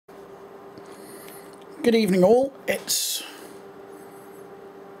Good evening all, it's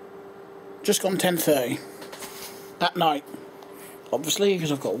just gone 10:30 at night, obviously,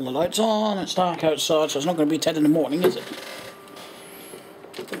 because I've got all the lights on, it's dark outside, so it's not going to be 10 in the morning, is it?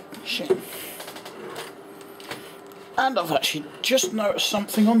 Shit. And I've actually just noticed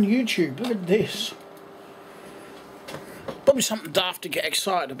something on YouTube. Look at this. Probably something daft to get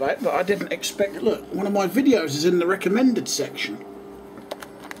excited about, but I didn't expect it. Look, one of my videos is in the recommended section.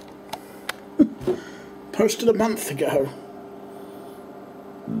 Posted a month ago.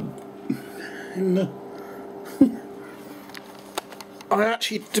 I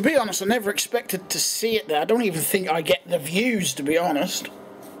actually, to be honest, I never expected to see it there. I don't even think I get the views, to be honest.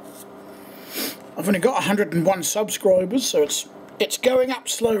 I've only got 101 subscribers, so it's going up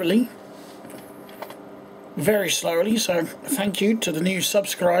slowly. Very slowly, so thank you to the new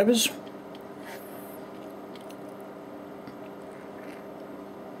subscribers.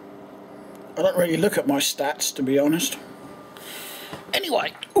 I don't really look at my stats, to be honest.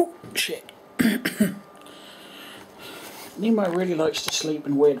 Anyway, oh shit. Nemo really likes to sleep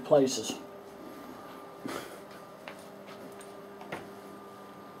in weird places.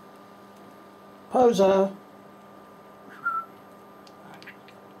 Poser.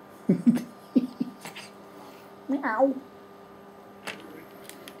 Meow.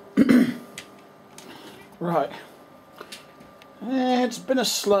 Right. It's been a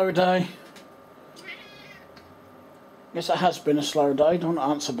slow day. Yes, it has been a slow day. Don't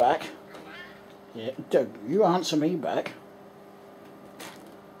answer back. Yeah, don't you answer me back.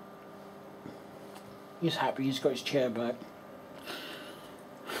 He's happy he's got his chair back.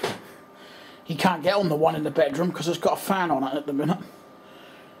 He can't get on the one in the bedroom because it's got a fan on it at the minute.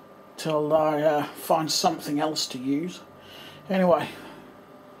 Till I find something else to use. Anyway,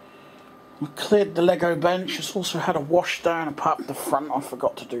 we cleared the Lego bench. It's also had a wash down apart from the front. I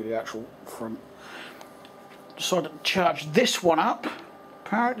forgot to do the actual front. Decided to charge this one up.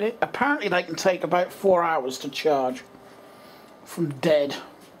 Apparently they can take about 4 hours to charge from dead.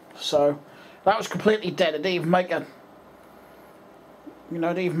 So that was completely dead. It didn't even make a,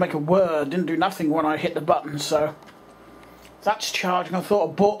 didn't even make a word. Didn't do nothing when I hit the button. So that's charging. I thought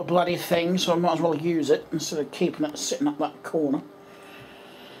I bought the bloody thing, so I might as well use it instead of keeping it sitting up that corner.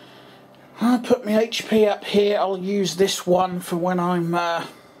 I'll put my HP up here. I'll use this one for when I'm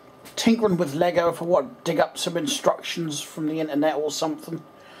tinkering with Lego, if I want to dig up some instructions from the internet or something.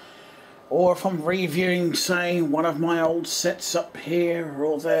 Or if I'm reviewing, say, one of my old sets up here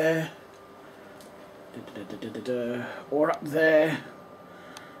or there. Or up there.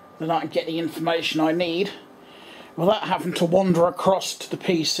 Then I can get the information I need without having to wander across to the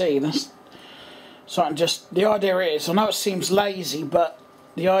PC. So the idea is, I know it seems lazy, but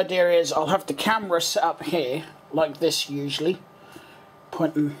the idea is I'll have the camera set up here, like this usually,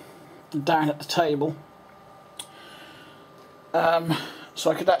 pointing down at the table. So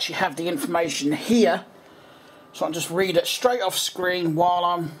I could actually have the information here, so I can just read it straight off screen while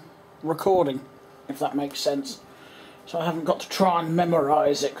I'm recording, if that makes sense. So I haven't got to try and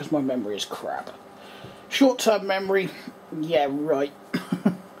memorise it, because my memory is crap. Short-term memory, yeah, right.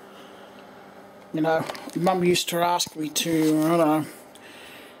 Mum used to ask me to, I don't know,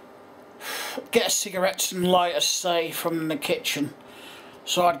 get a cigarettes and lighters, say, from the kitchen.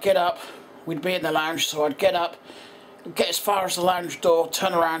 So I'd get up, we'd be in the lounge, so I'd get up, get as far as the lounge door,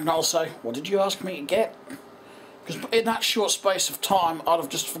 turn around and I'll say, what did you ask me to get? Because in that short space of time, I'd have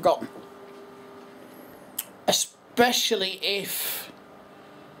just forgotten. Especially if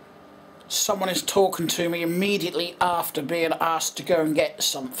someone is talking to me immediately after being asked to go and get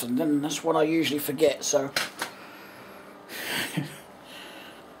something, then that's what I usually forget, so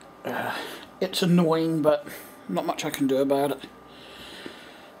it's annoying, but not much I can do about it.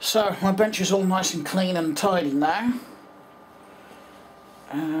 So my bench is all nice and clean and tidy now.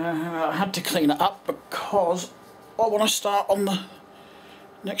 I had to clean it up because I want to start on the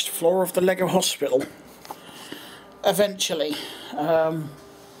next floor of the Lego hospital eventually. That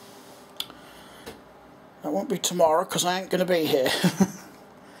won't be tomorrow because I ain't going to be here.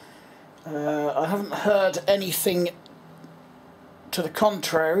 I haven't heard anything to the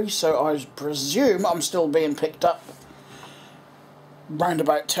contrary, so I presume I'm still being picked up round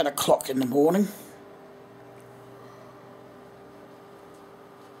about 10 o'clock in the morning.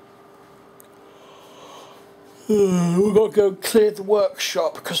 We've got to go clear the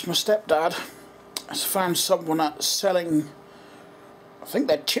workshop because my stepdad has found someone that's selling, I think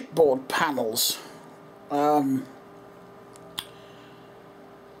they're chipboard panels. So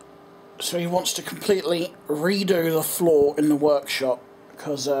he wants to completely redo the floor in the workshop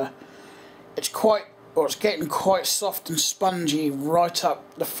because it's getting quite soft and spongy right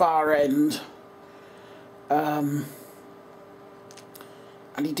up the far end, And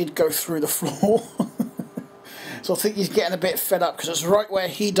he did go through the floor. So I think he's getting a bit fed up, because it's right where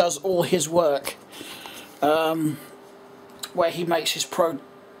he does all his work, where he makes his I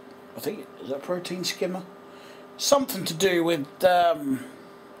think, is that a protein skimmer? Something to do with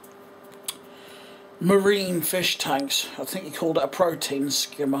marine fish tanks. I think he called it a protein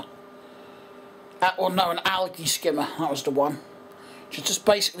skimmer. Or no, an algae skimmer, that was the one. Which is just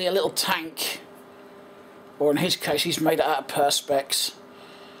basically a little tank, or in his case he's made it out of perspex,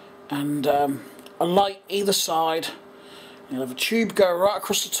 and a light either side. You'll have a tube go right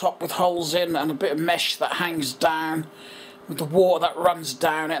across the top with holes in, and a bit of mesh that hangs down with the water that runs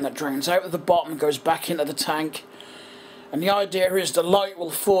down it and that drains out at the bottom and goes back into the tank. And the idea is the light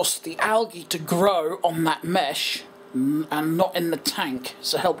will force the algae to grow on that mesh and not in the tank,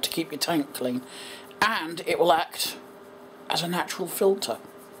 so help to keep your tank clean, and it will act as a natural filter.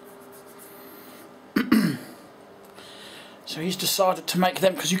 So he's decided to make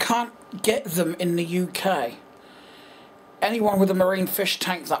them, because you can't get them in the UK. Anyone with a marine fish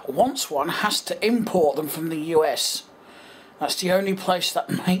tank that wants one has to import them from the US. That's the only place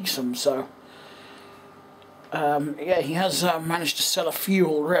that makes them. So yeah, he has managed to sell a few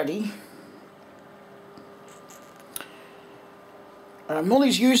already. All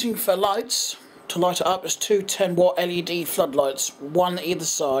he's using for lights to light it up is two 10-watt LED floodlights, one either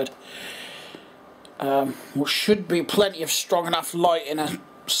side. Which should be plenty of strong enough light in a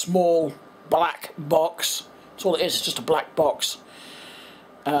small black box. That's all it is, just a black box.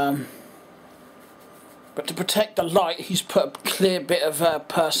 But to protect the light, he's put a clear bit of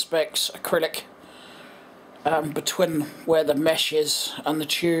perspex acrylic between where the mesh is and the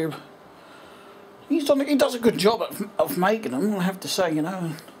tube. He does a good job of making them, I have to say, you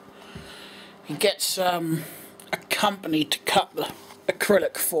know. He gets a company to cut the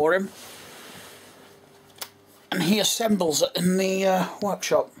acrylic for him, and he assembles it in the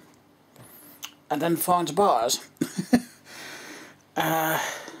workshop and then finds buyers.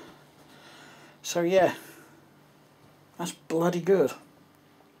 So yeah, that's bloody good.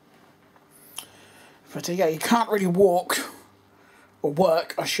 But yeah, you can't really walk, or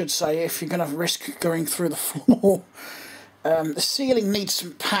work I should say, if you're going to risk going through the floor. The ceiling needs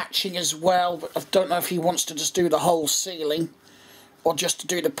some patching as well, but I don't know if he wants to just do the whole ceiling or just to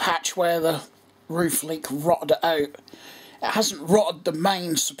do the patch where the roof leak rotted it out. It hasn't rotted the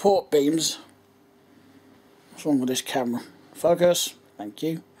main support beams. What's wrong with this camera? Focus, thank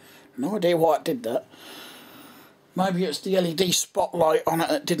you. No idea why it did that. Maybe it's the LED spotlight on it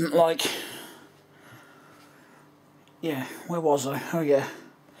that didn't like. Yeah, where was I? Oh yeah.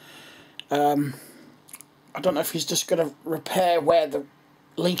 I don't know if he's just going to repair where the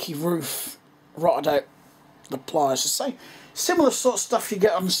leaky roof rotted out the pliers. So similar sort of stuff you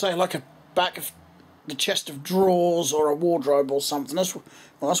get on, say, like a back of the chest of drawers or a wardrobe or something. That's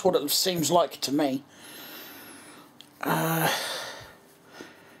what it seems like to me.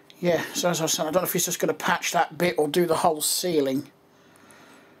 Yeah, so as I said, I don't know if he's just going to patch that bit or do the whole ceiling.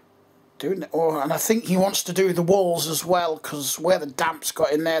 And I think he wants to do the walls as well, because where the damp's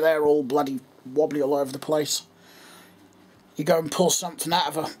got in there, they're all bloody wobbly all over the place. You go and pull something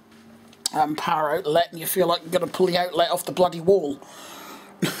out of a power outlet and you feel like you're going to pull the outlet off the bloody wall.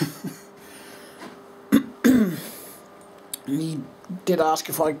 He did ask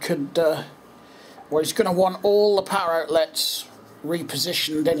if I could, well, he's going to want all the power outlets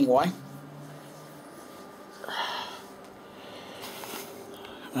repositioned anyway.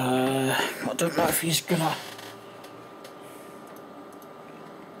 I don't know if he's gonna.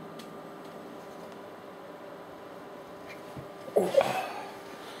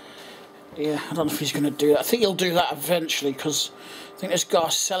 Yeah, I don't know if he's gonna do that. I think he'll do that eventually, because I think this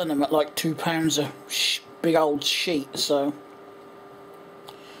guy's selling them at like £2 a big old sheet. So,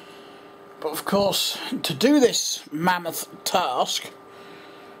 but of course, to do this mammoth task,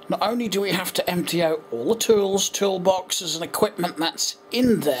 not only do we have to empty out all the tools, toolboxes and equipment that's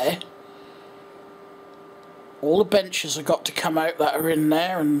in there, all the benches have got to come out that are in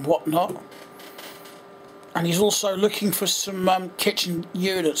there and whatnot. And he's also looking for some kitchen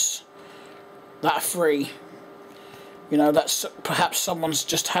units that are free. You know, that's perhaps someone's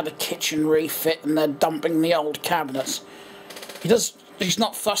just had a kitchen refit and they're dumping the old cabinets. He's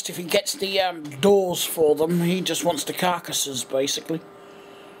not fussed if he gets the doors for them. He just wants the carcasses, basically.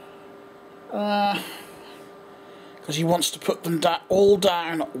 Because he wants to put them all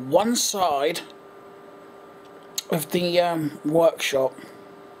down one side of the workshop,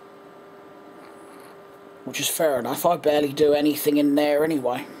 which is fair enough. I barely do anything in there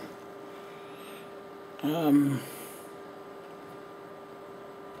anyway.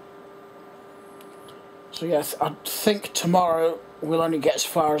 So yeah, I think tomorrow we'll only get as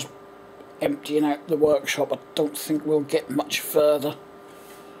far as emptying out the workshop. I don't think we'll get much further.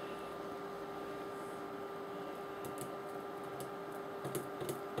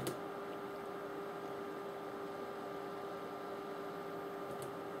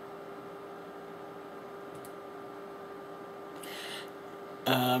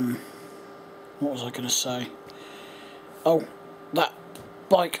 What was I going to say? Oh, that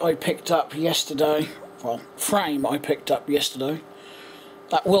bike I picked up yesterday, well, frame I picked up yesterday,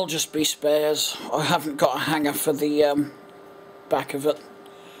 that will just be spares. I haven't got a hanger for the back of it.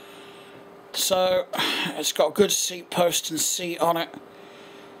 So, it's got a good seat post and seat on it.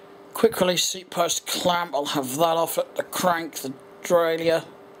 Quick release seat post clamp, I'll have that off it. The crank, the derailleur,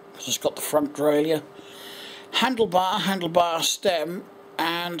 because it's got the front derailleur. Handlebar stem,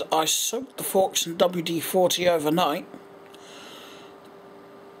 and I soaked the forks in WD-40 overnight.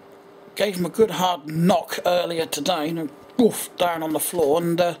 Gave them a good hard knock earlier today, and poof, down on the floor,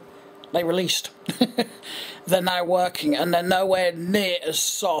 and they released. They're now working, and they're nowhere near as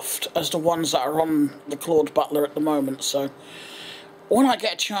soft as the ones that are on the Claude Butler at the moment. So when I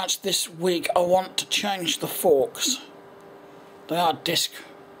get a chance this week, I want to change the forks. They are disc,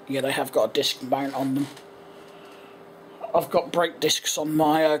 yeah, they have got a disc mount on them. I've got brake discs on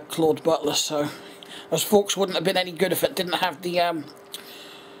my Claude Butler, so those forks wouldn't have been any good if it didn't have the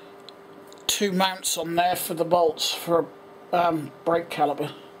two mounts on there for the bolts for a brake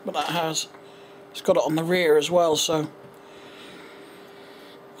caliper, but that has. It's got it on the rear as well, so I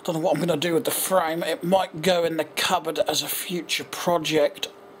don't know what I'm going to do with the frame. It might go in the cupboard as a future project,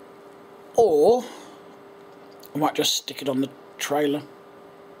 or I might just stick it on the trailer.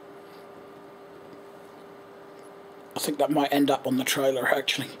 I think that might end up on the trailer,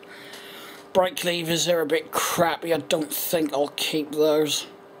 actually. Brake levers are a bit crappy. I don't think I'll keep those.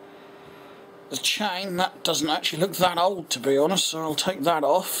 The chain, that doesn't actually look that old, to be honest, so I'll take that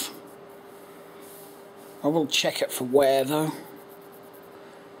off. I will check it for wear, though.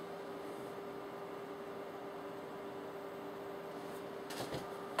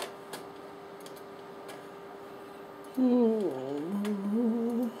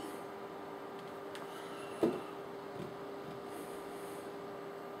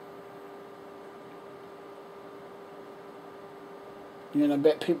 You know, I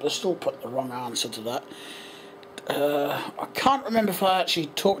bet people are still putting the wrong answer to that. I can't remember if I actually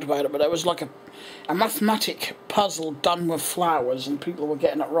talked about it, but it was like a mathematic puzzle done with flowers, and people were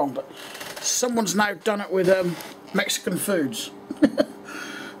getting it wrong. But someone's now done it with Mexican foods.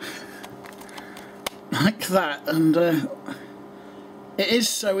 Like that, and it is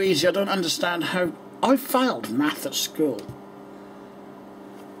so easy. I don't understand how I failed math at school.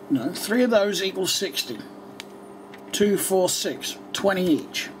 No, 3 of those equals 60. 2, 4, 6, 20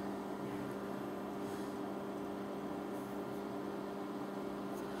 each.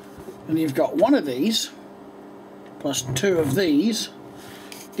 And you've got 1 of these plus 2 of these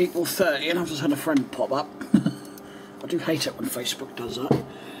equal 30, and I've just had a friend pop up. I do hate it when Facebook does that.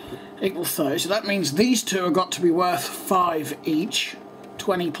 Equal 30, so that means these 2 have got to be worth 5 each.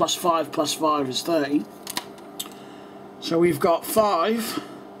 20 plus 5 plus 5 is 30. So we've got 5.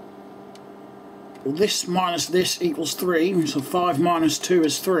 Well, this minus this equals 3, so 5 minus 2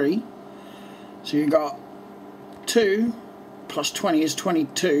 is 3. So you've got 2 plus 20 is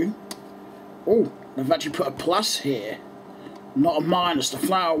 22. Oh, they've actually put a plus here, not a minus. The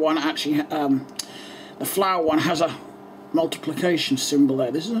flower one actually, the flower one has a multiplication symbol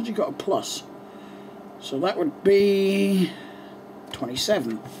there. This has actually got a plus. So that would be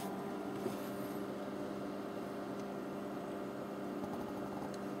 27.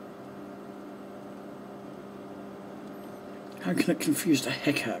 How can it confuse the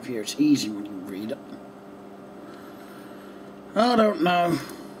heck out of you? It's easy when you read it. I don't know.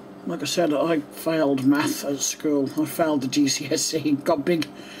 Like I said, I failed math at school. I failed the GCSE, got big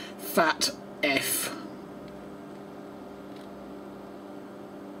fat F.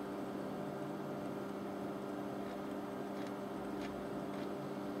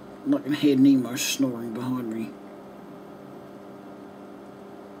 I can hear Nemo snoring behind me.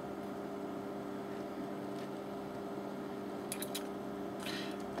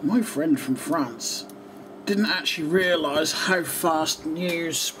 My friend from France didn't actually realise how fast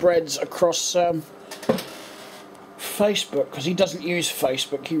news spreads across Facebook, because he doesn't use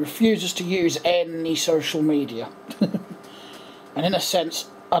Facebook. He refuses to use any social media. And in a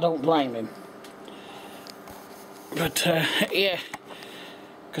sense, I don't blame him. But yeah,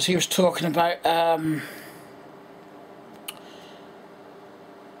 because he was talking about an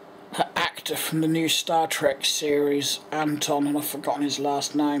actor from the new Star Trek series, Anton, and I've forgotten his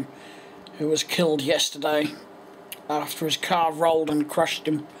last name, who was killed yesterday after his car rolled and crushed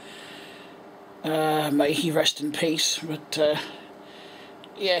him. May he rest in peace. But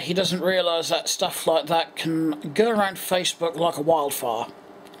yeah, he doesn't realise that stuff like that can go around Facebook like a wildfire.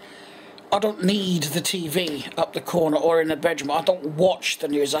 I don't need the TV up the corner or in the bedroom. I don't watch the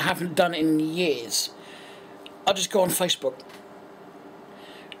news. I haven't done it in years. I just go on Facebook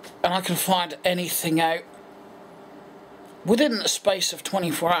and I can find anything out within the space of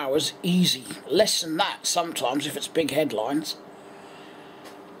 24 hours, easy. Less than that sometimes if it's big headlines.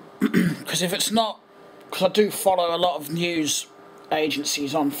 Because if it's not, because I do follow a lot of news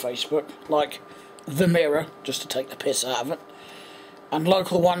agencies on Facebook, like The Mirror, just to take the piss out of it, and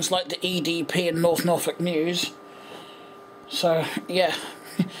local ones like the EDP and North Norfolk News. So yeah,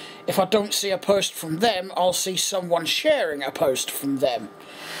 if I don't see a post from them, I'll see someone sharing a post from them.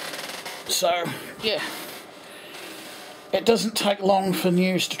 So yeah, it doesn't take long for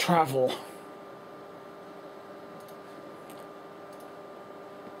news to travel.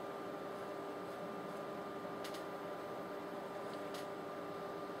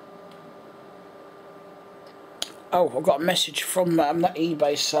 Oh, I've got a message from that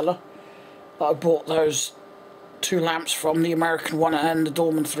eBay seller that I bought those 2 lamps from, the American one and the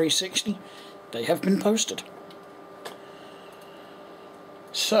Dorman 360. They have been posted.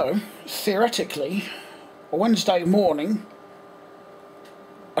 So, theoretically, Wednesday morning,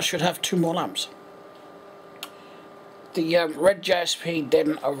 I should have 2 more lamps. The red JSP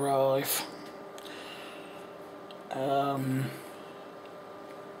didn't arrive. It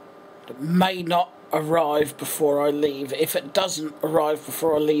may not arrive before I leave. If it doesn't arrive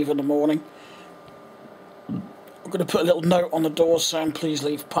before I leave in the morning, I'm going to put a little note on the door saying please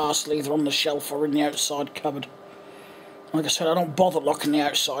leave parcel either on the shelf or in the outside cupboard. Like I said, I don't bother locking the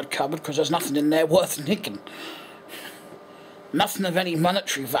outside cupboard because there's nothing in there worth nicking. Nothing of any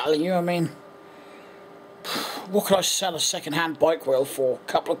monetary value. I mean, what could I sell a second-hand bike wheel for?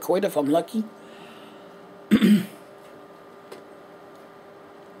 A couple of quid if I'm lucky.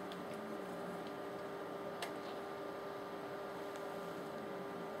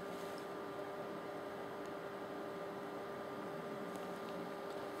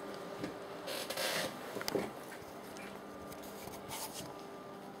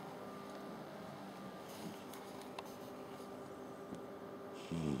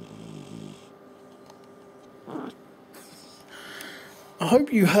 I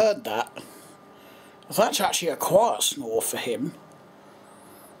hope you heard that. That's actually a quiet snore for him.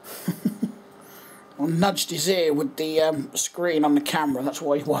 I nudged his ear with the screen on the camera, that's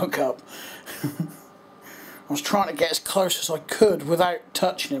why he woke up. I was trying to get as close as I could without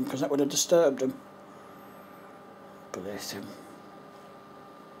touching him because that would have disturbed him. Bless him.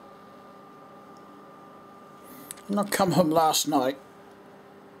 And I come home last night.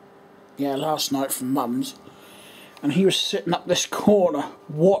 Yeah, last night from Mum's. And he was sitting up this corner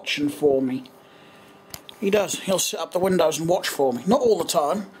watching for me. He does. He'll sit up the windows and watch for me. Not all the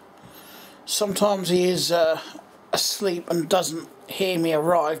time. Sometimes he is asleep and doesn't hear me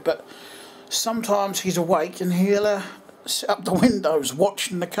arrive, but sometimes he's awake and he'll sit up the windows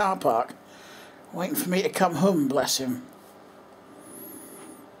watching the car park, waiting for me to come home, bless him.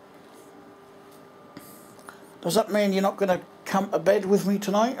 Does that mean you're not going to come to bed with me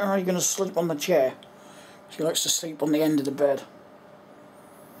tonight, or are you going to sleep on the chair? He likes to sleep on the end of the bed.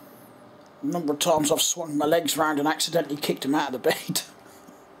 A number of times I've swung my legs round and accidentally kicked him out of the bed.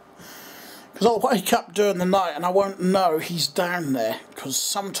 Because I'll wake up during the night and I won't know he's down there, because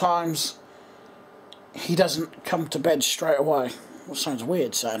sometimes he doesn't come to bed straight away. Well, it sounds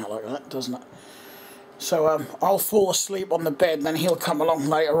weird saying it like that, doesn't it? So I'll fall asleep on the bed and then he'll come along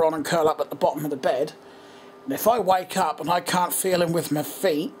later on and curl up at the bottom of the bed. And if I wake up and I can't feel him with my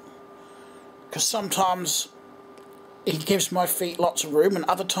feet, because sometimes he gives my feet lots of room and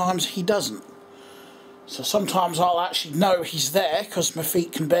other times he doesn't. So sometimes I'll actually know he's there because my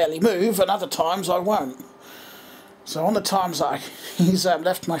feet can barely move, and other times I won't. So on the times that he's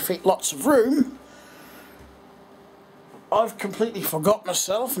left my feet lots of room, I've completely forgot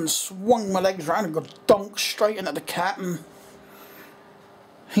myself and swung my legs around and got donked straight into the cat, and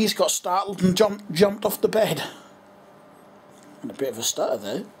he's got startled and jumped off the bed. And a bit of a stutter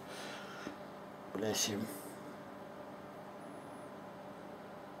there. Bless him.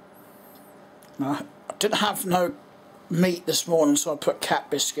 Now, I didn't have no meat this morning, so I put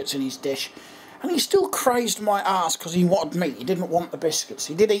cat biscuits in his dish. And he still crazed my ass because he wanted meat. He didn't want the biscuits.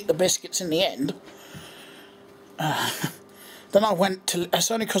 He did eat the biscuits in the end. Then I went to...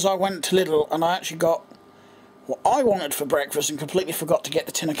 It's only because I went to Lidl and I actually got what I wanted for breakfast and completely forgot to get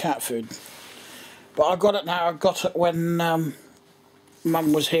the tin of cat food. But I got it now. I got it when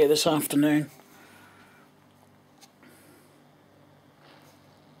Mum was here this afternoon.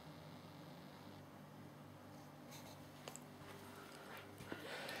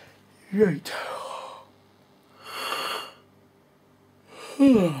 Right.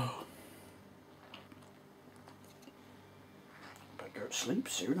 Better go to sleep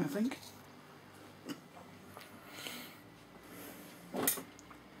soon, I think. I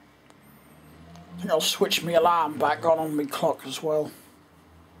think I'll switch my alarm back on my clock as well.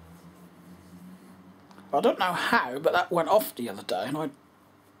 I don't know how, but that went off the other day and I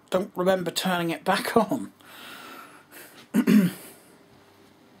don't remember turning it back on.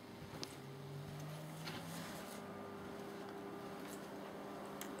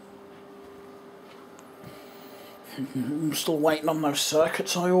 I'm still waiting on those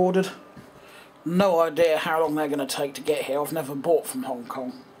circuits I ordered. No idea how long they're going to take to get here. I've never bought from Hong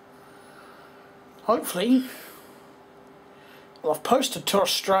Kong. Hopefully. Well, I've posted to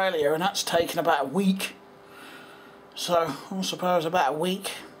Australia and that's taken about a week. So I suppose about a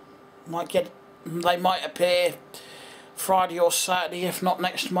week. They might appear Friday or Saturday, if not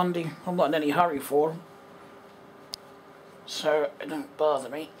next Monday. I'm not in any hurry for them. So it don't bother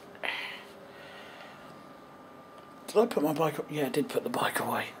me. Did I put my bike up? Yeah, I did put the bike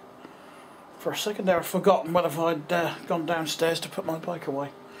away. For a second there I'd forgotten whether I'd gone downstairs to put my bike away.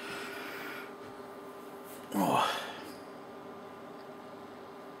 Oh.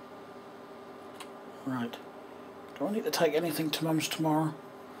 Right. Do I need to take anything to Mum's tomorrow?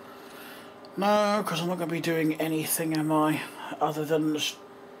 No, because I'm not going to be doing anything, am I? Other than just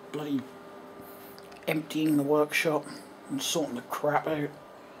bloody emptying the workshop and sorting the crap out.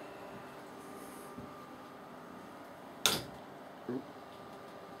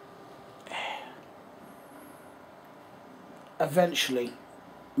 Eventually,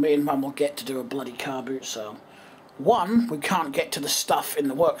 me and Mum will get to do a bloody car boot sale. One, we can't get to the stuff in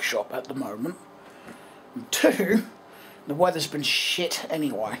the workshop at the moment. And two, the weather's been shit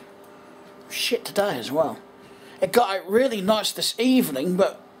anyway. Shit today as well. It got out really nice this evening,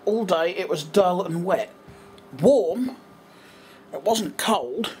 but all day it was dull and wet. Warm. It wasn't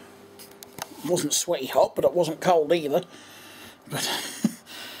cold. It wasn't sweaty hot, but it wasn't cold either. But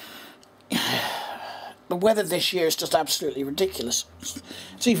the weather this year is just absolutely ridiculous.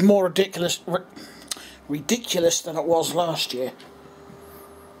 It's even more ridiculous than it was last year.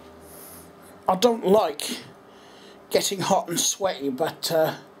 I don't like getting hot and sweaty, but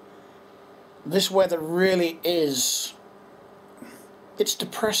this weather really is... it's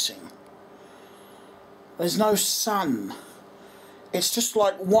depressing. There's no sun. It's just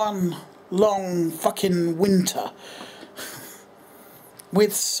like one long fucking winter.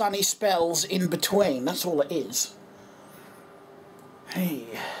 With sunny spells in between, that's all it is. Hey.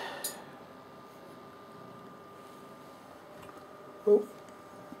 Oh,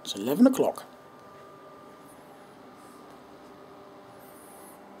 it's 11 o'clock.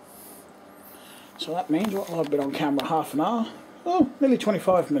 So that means, what, I've been on camera half an hour. Oh, nearly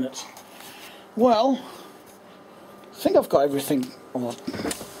 25 minutes. Well, I think I've got everything. Oh,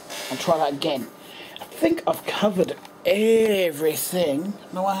 I'll try that again. I think I've covered everything.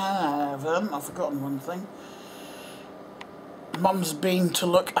 No, I haven't. I've forgotten one thing. Mum's been to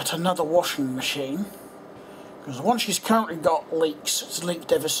look at another washing machine, because the one she's currently got leaks. It's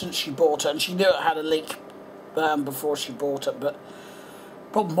leaked ever since she bought it, and she knew it had a leak before she bought it, but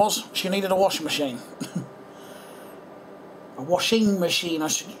the problem was she needed a washing machine. A washing machine, I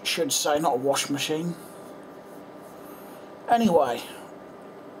should say, not a wash machine. Anyway,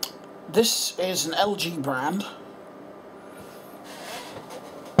 this is an LG brand.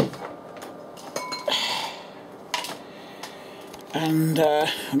 And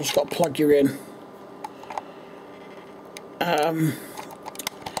I've just got to plug you in.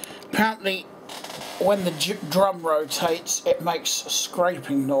 Apparently, when the drum rotates, it makes a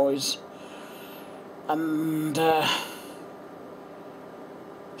scraping noise. And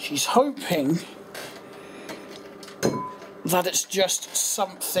she's hoping that it's just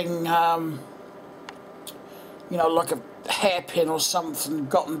something, you know, like a hairpin or something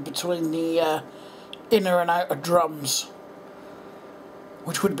gotten between the inner and outer drums,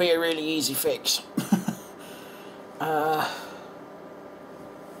 which would be a really easy fix.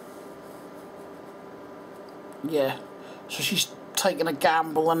 Yeah, so she's taking a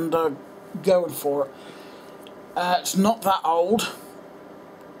gamble and going for it. It's not that old.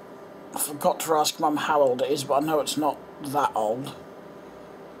 I forgot to ask Mum how old it is, but I know it's not that old.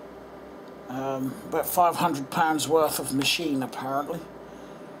 About £500 worth of machine, apparently.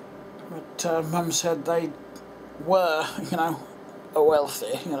 But Mum said they were, you know,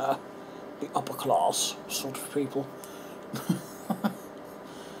 wealthy, you know, the upper class sort of people.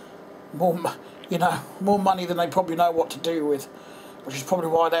 you know, more money than they probably know what to do with, which is probably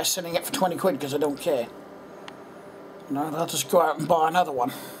why they're selling it for 20 quid, because they don't care. You know, they'll just go out and buy another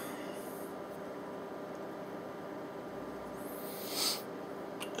one.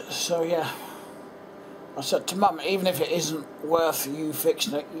 So yeah, I said to Mum, even if it isn't worth you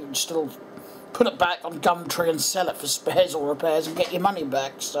fixing it, you can still put it back on Gumtree and sell it for spares or repairs and get your money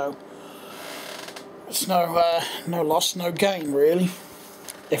back. So it's no loss, no gain really,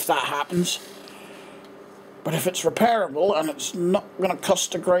 if that happens. But if it's repairable and it's not going to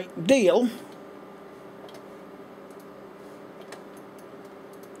cost a great deal,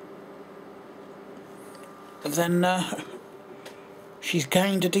 then she's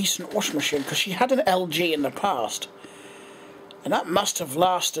gained a decent washing machine, because she had an LG in the past, and that must have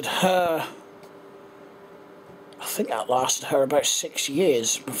lasted her, I think that lasted her about 6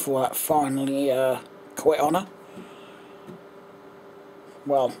 years before that finally quit on her.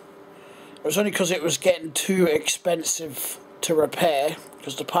 Well, it was only because it was getting too expensive to repair,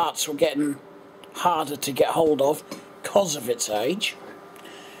 because the parts were getting harder to get hold of because of its age.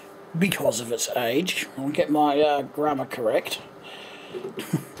 Because of its age. I'll get my grammar correct.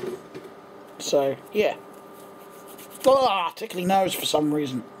 So, yeah. Tickly nose for some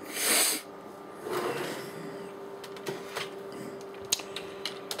reason.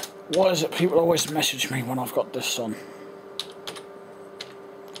 Why is it people always message me when I've got this on?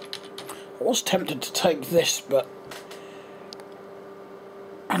 I was tempted to take this, but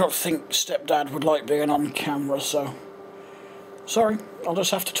I don't think Stepdad would like being on camera, so sorry, I'll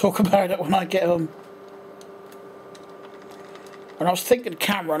just have to talk about it when I get home. And I was thinking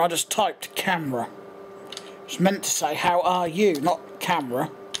camera, and I just typed camera. I was meant to say, how are you, not camera.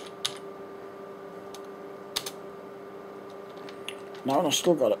 No, and I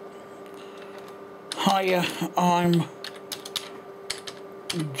still got it. Hiya, I'm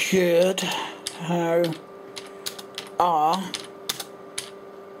good. How are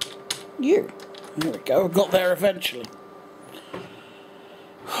you? There we go, I got there eventually.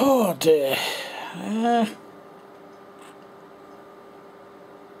 Oh dear.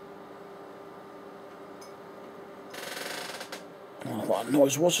 Well, what that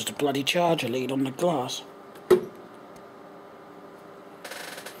noise was just a bloody charger lead on the glass.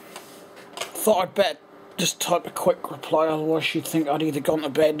 Thought I'd better just type a quick reply, otherwise she'd think I'd either gone to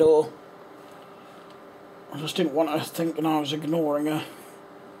bed or I just didn't want her thinking I was ignoring her.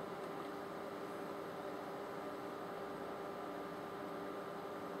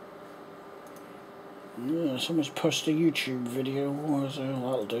 Yeah, someone's posted a YouTube video. What is it?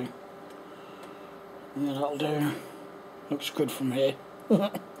 That'll do. Yeah, that'll do. Looks good from here.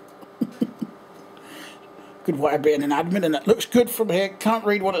 Good way of being an admin, and it looks good from here. Can't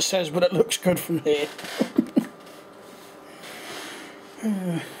read what it says, but it looks good from here.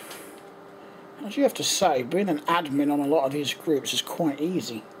 As you have to say, being an admin on a lot of these groups is quite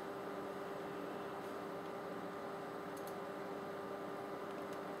easy.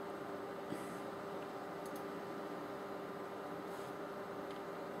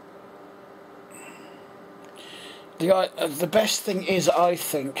 The best thing is, I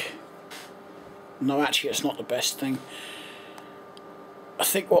think... No, actually, it's not the best thing. I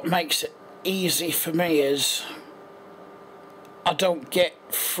think what makes it easy for me is I don't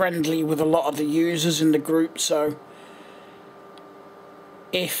get friendly with a lot of the users in the group, so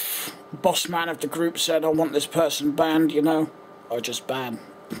if boss man of the group said I want this person banned, you know, I just ban.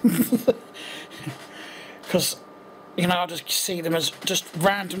 Because, you know, I just see them as just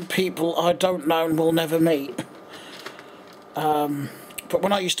random people I don't know and will never meet. But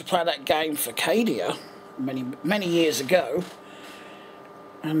when I used to play that game for Cadia many years ago,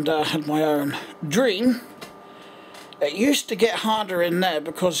 and had my own dream, it used to get harder in there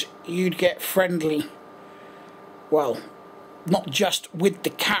because you'd get friendly, well, not just with the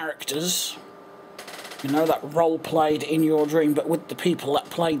characters, you know, that role played in your dream, but with the people that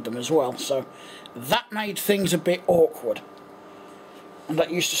played them as well. So that made things a bit awkward, and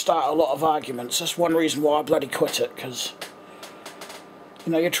that used to start a lot of arguments. That's one reason why I bloody quit it, because,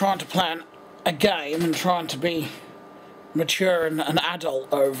 you know, you're trying to plan a game and trying to be mature and an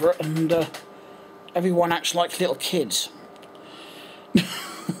adult over it, and everyone acts like little kids.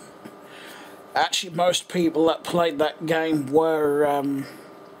 Actually, most people that played that game were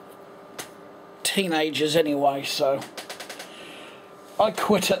teenagers anyway, so I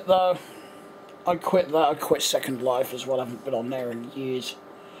quit it though. I quit that. I quit Second Life as well. I haven't been on there in years.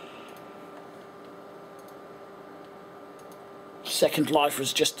 Second Life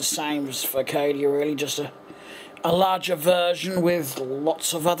was just the same as Cadia, really, just a larger version with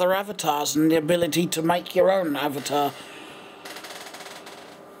lots of other avatars and the ability to make your own avatar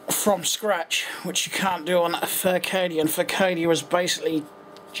from scratch, which you can't do on Furcadia, and Furcadia was basically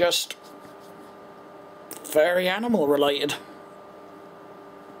just very animal related.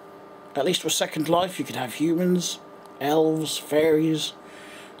 At least with Second Life you could have humans, elves, fairies,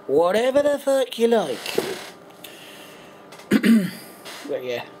 whatever the fuck you like. But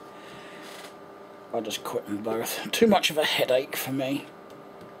yeah, I just quit them both. Too much of a headache for me.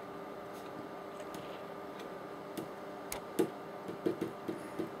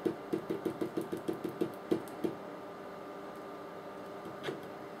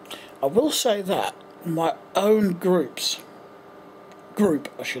 I will say that my own group,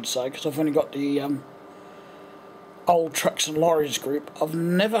 I should say, because I've only got the old trucks and lorries group, I've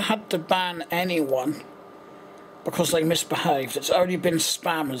never had to ban anyone because they misbehaved. It's only been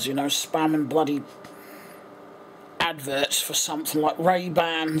spammers, you know, spamming bloody adverts for something like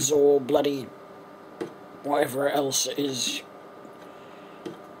Ray-Bans or bloody whatever else it is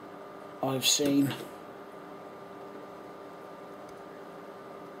I've seen.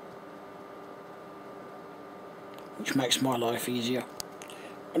 Which makes my life easier.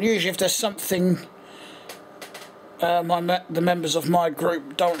 And usually if there's something the members of my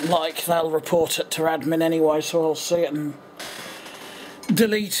group don't like, they'll report it to admin anyway, so I'll see it and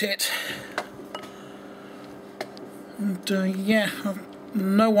delete it. And yeah,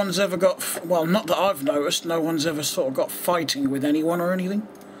 no one's ever got, well, not that I've noticed, no one's ever sort of got fighting with anyone or anything.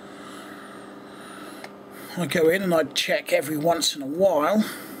 I go in and I check every once in a while.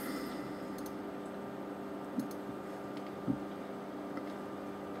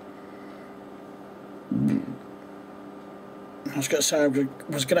 I was going to say I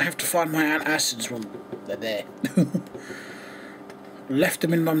was going to have to find my antacids. Well, they're there. Left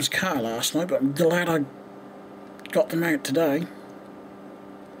them in Mum's car last night, but I'm glad I got them out today.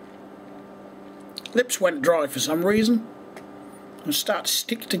 Lips went dry for some reason and start to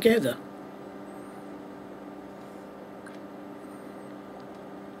stick together.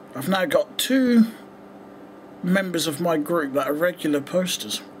 I've now got 2 members of my group that are regular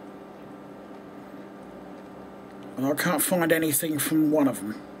posters. And I can't find anything from one of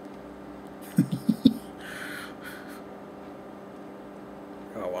them.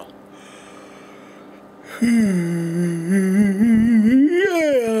 Oh well.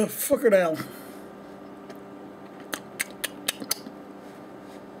 Yeah, fucking hell.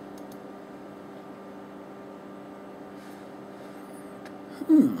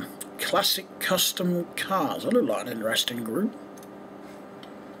 Classic custom cars. That look like an interesting group.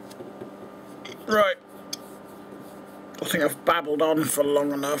 Right. I think I've babbled on for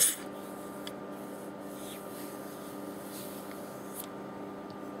long enough.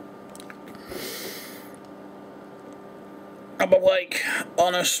 I'm awake,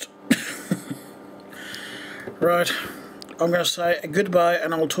 honest. Right, I'm going to say goodbye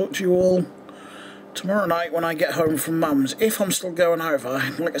and I'll talk to you all tomorrow night when I get home from Mum's. If I'm still going over,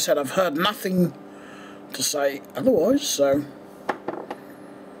 like I said, I've heard nothing to say otherwise, so...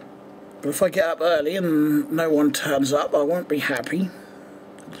 But if I get up early and no one turns up, I won't be happy.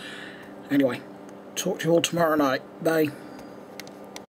 Anyway, talk to you all tomorrow night. Bye.